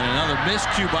forward. And another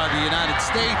miscue by the United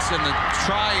States, and the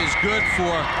try is good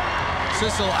for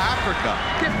South Africa.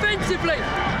 Defensively,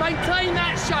 maintain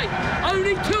that shape.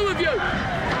 Only two of you.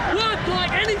 Work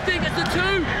like anything as the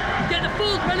two. Get the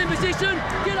fourth man in position,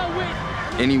 get a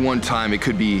win. Any one time, it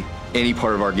could be any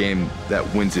part of our game that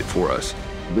wins it for us.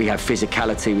 We have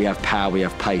physicality, we have power, we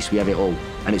have pace, we have it all.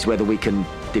 And it's whether we can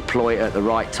deploy it at the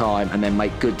right time and then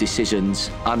make good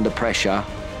decisions under pressure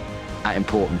at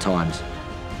important times.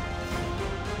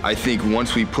 I think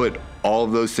once we put all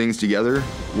of those things together,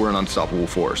 we're an unstoppable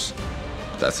force.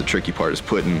 That's the tricky part, is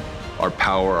putting our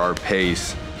power, our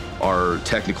pace, our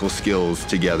technical skills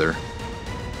together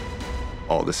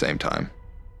all at the same time.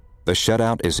 The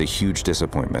shutout is a huge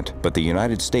disappointment, but the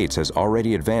United States has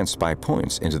already advanced by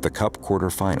points into the Cup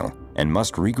quarterfinal and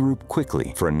must regroup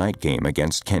quickly for a night game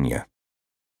against Kenya.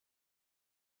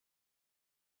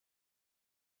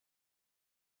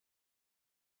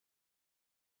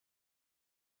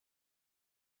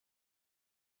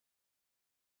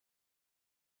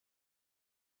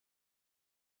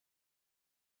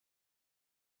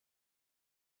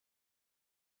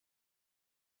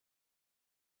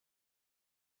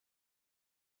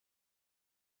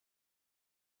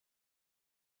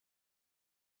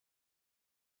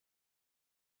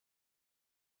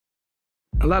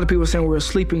 A lot of people saying we're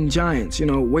sleeping giants,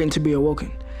 waiting to be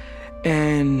awoken.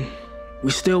 And we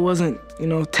still wasn't,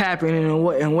 tapping and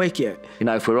awake yet.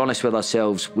 If we're honest with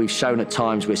ourselves, we've shown at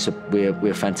times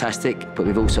we're fantastic, but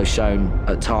we've also shown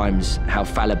at times how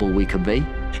fallible we can be.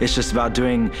 It's just about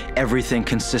doing everything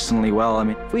consistently well.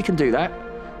 If we can do that,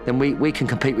 then we can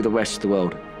compete with the rest of the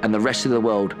world, and the rest of the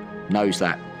world knows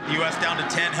that. U.S. down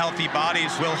to 10 healthy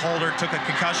bodies. Will Holder took a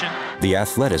concussion. The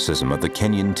athleticism of the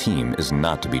Kenyan team is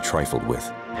not to be trifled with.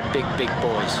 Big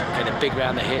boys. Okay, they're big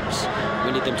around the hips.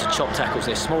 We need them to chop tackles.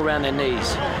 They're small around their knees.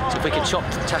 So if we can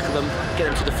tackle them, get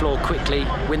them to the floor quickly,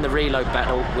 win the reload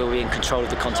battle, we'll be in control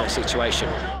of the contact situation.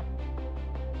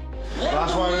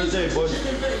 Last one of the day, boys.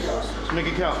 Let's make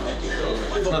it count.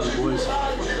 Love you, boys.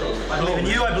 I believe in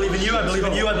you, I believe in you, I believe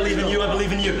in you, I believe in you, I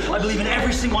believe in you. I believe in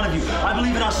every single one of you. I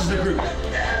believe in us as a group.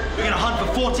 We're gonna hunt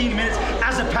for 14 minutes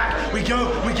as a pack. We go.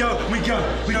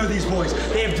 We know these boys.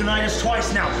 They have denied us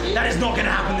twice now. That is not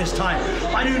gonna happen this time.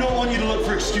 I do not want you to look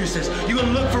for excuses. You're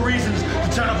gonna look for reasons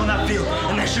to turn up on that field,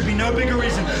 and there should be no bigger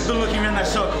reason than looking around that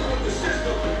circle.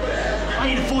 I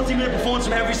need a 14-minute performance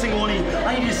from every single one of you.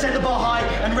 I need you to set the bar high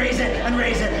and raise it and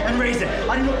raise it and raise it.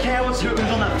 I do not care what's on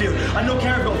that field. I do not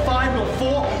care if we've got 5, we've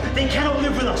got 4. They cannot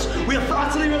live with us. We are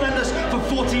utterly relentless for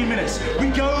 14 minutes. We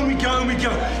go and we go and we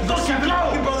go. You've got 7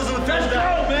 brothers on the field. Let's go,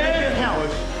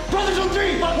 man. Brothers on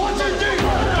 3. 1, 2, 3.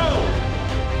 Go.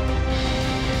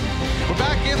 We're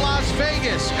back in Las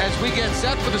Vegas as we get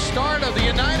set for the start of the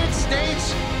United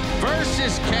States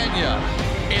versus Kenya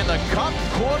in the Cup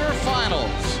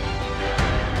quarterfinals.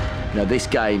 This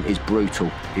game is brutal.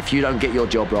 If you don't get your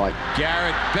job right,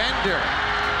 Garrett Bender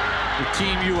for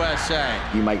Team USA.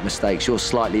 You make mistakes, you're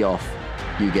slightly off,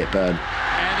 you get burned.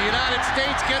 And the United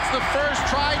States gets the first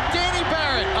try. Danny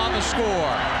Barrett on the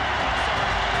score.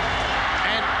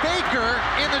 And Baker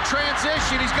in the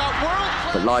transition. He's got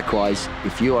world-class. But likewise,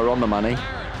 if you are on the money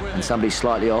and somebody's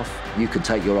slightly off, you can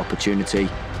take your opportunity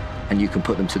and you can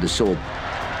put them to the sword.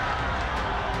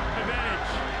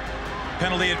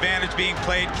 Penalty advantage being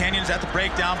played. Kenyans at the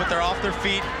breakdown, but they're off their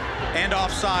feet and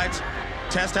off sides.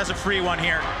 Test has a free one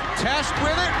here. Test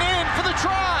with it and in for the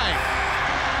try.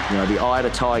 The eye of the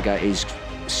tiger is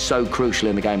so crucial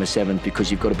in the game of 7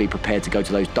 because you've got to be prepared to go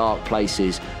to those dark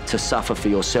places to suffer for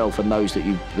yourself and those that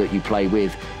you play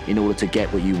with in order to get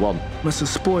what you want. It's a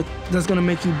sport that's going to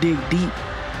make you dig deep,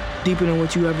 deeper than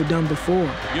what you ever done before.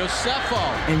 Yosefo.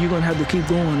 And you're going to have to keep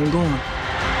going and going.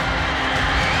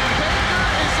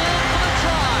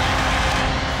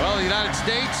 The United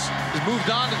States has moved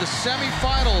on to the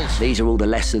semifinals. These are all the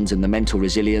lessons and the mental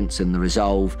resilience and the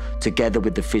resolve, together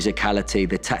with the physicality,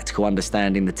 the tactical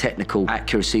understanding, the technical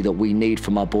accuracy that we need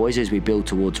from our boys as we build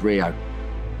towards Rio.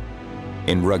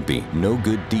 In rugby, no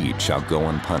good deed shall go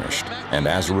unpunished. And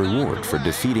as a reward for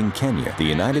defeating Kenya, the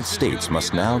United States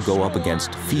must now go up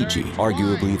against Fiji,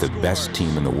 arguably the best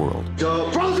team in the world.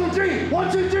 Brothers on three!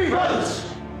 1, 2, 3, brothers!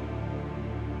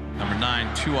 Number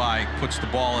 9, Tuai, puts the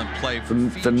ball in play for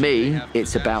me,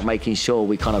 it's about making sure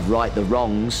we kind of right the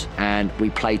wrongs and we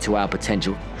play to our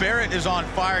potential. Barrett is on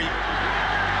fire.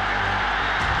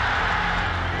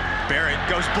 Barrett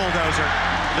goes bulldozer.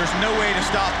 There's no way to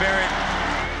stop Barrett.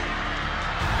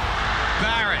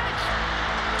 Barrett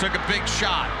took a big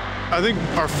shot. I think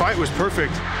our fight was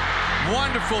perfect.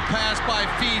 Wonderful pass by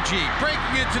Fiji,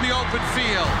 breaking into the open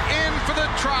field, in for the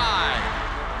try.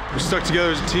 We stuck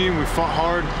together as a team, we fought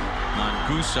hard.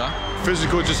 Mangusa.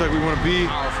 Physical, just like we want to be.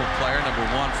 Powerful player, number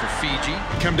 1 for Fiji.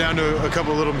 Come down to a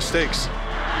couple of little mistakes.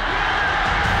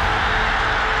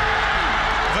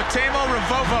 Vatemo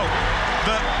Ravovo,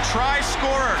 the try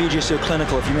scorer. Fiji is so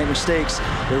clinical. If you make mistakes,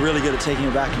 they're really good at taking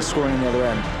it back and scoring on the other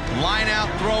end. Line out,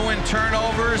 throw-in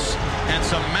turnovers, and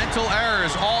some mental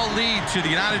errors all lead to the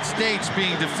United States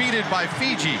being defeated by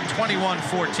Fiji,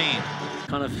 21-14.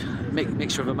 Kind of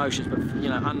mixture of emotions, but you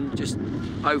know, I'm just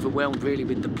overwhelmed really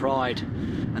with the pride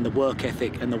and the work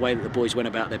ethic and the way that the boys went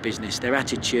about their business. Their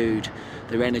attitude,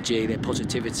 their energy, their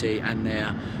positivity, and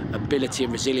their ability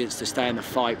and resilience to stay in the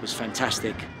fight was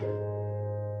fantastic.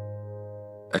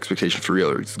 Expectation for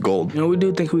Rio is gold. You know, we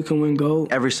do think we can win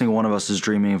gold. Every single one of us is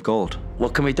dreaming of gold.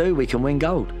 What can we do? We can win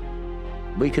gold.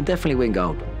 We can definitely win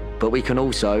gold, but we can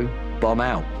also bomb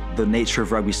out. The nature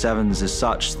of Rugby Sevens is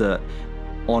such that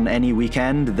on any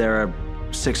weekend, there are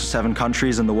 6 or 7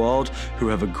 countries in the world who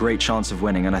have a great chance of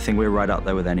winning, and I think we're right up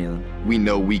there with any of them. We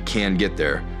know we can get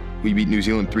there. We beat New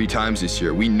Zealand 3 times this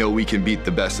year. We know we can beat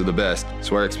the best of the best,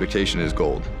 so our expectation is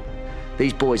gold.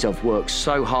 These boys have worked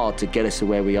so hard to get us to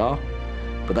where we are,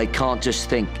 but they can't just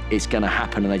think it's going to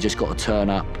happen and they just got to turn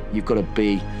up. You've got to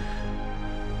be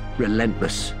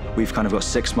relentless. We've kind of got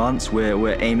 6 months.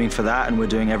 We're aiming for that, and we're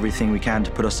doing everything we can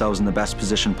to put ourselves in the best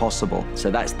position possible.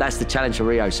 So that's the challenge for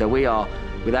Rio. So we are,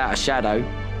 without a shadow,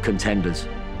 contenders.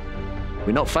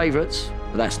 We're not favourites,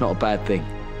 but that's not a bad thing.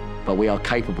 But we are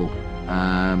capable,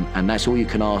 and that's all you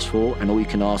can ask for, and all you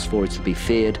can ask for is to be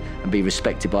feared and be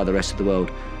respected by the rest of the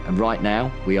world. And right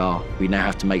now, we now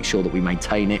have to make sure that we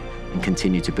maintain it and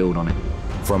continue to build on it.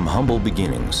 From humble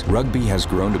beginnings, rugby has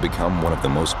grown to become one of the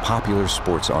most popular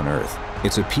sports on earth.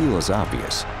 Its appeal is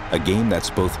obvious, a game that's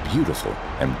both beautiful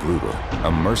and brutal,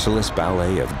 a merciless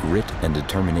ballet of grit and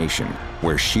determination,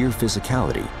 where sheer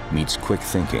physicality meets quick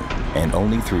thinking, and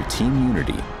only through team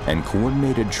unity and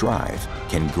coordinated drive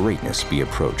can greatness be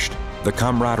approached. The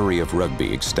camaraderie of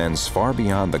rugby extends far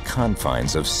beyond the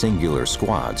confines of singular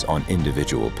squads on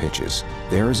individual pitches.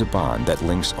 There is a bond that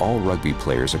links all rugby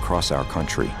players across our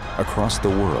country, across the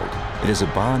world. It is a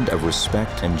bond of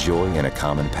respect and joy and a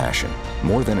common passion.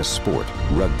 More than a sport,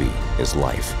 rugby is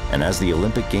life. And as the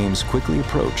Olympic Games quickly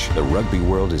approach, the rugby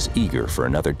world is eager for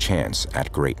another chance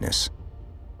at greatness.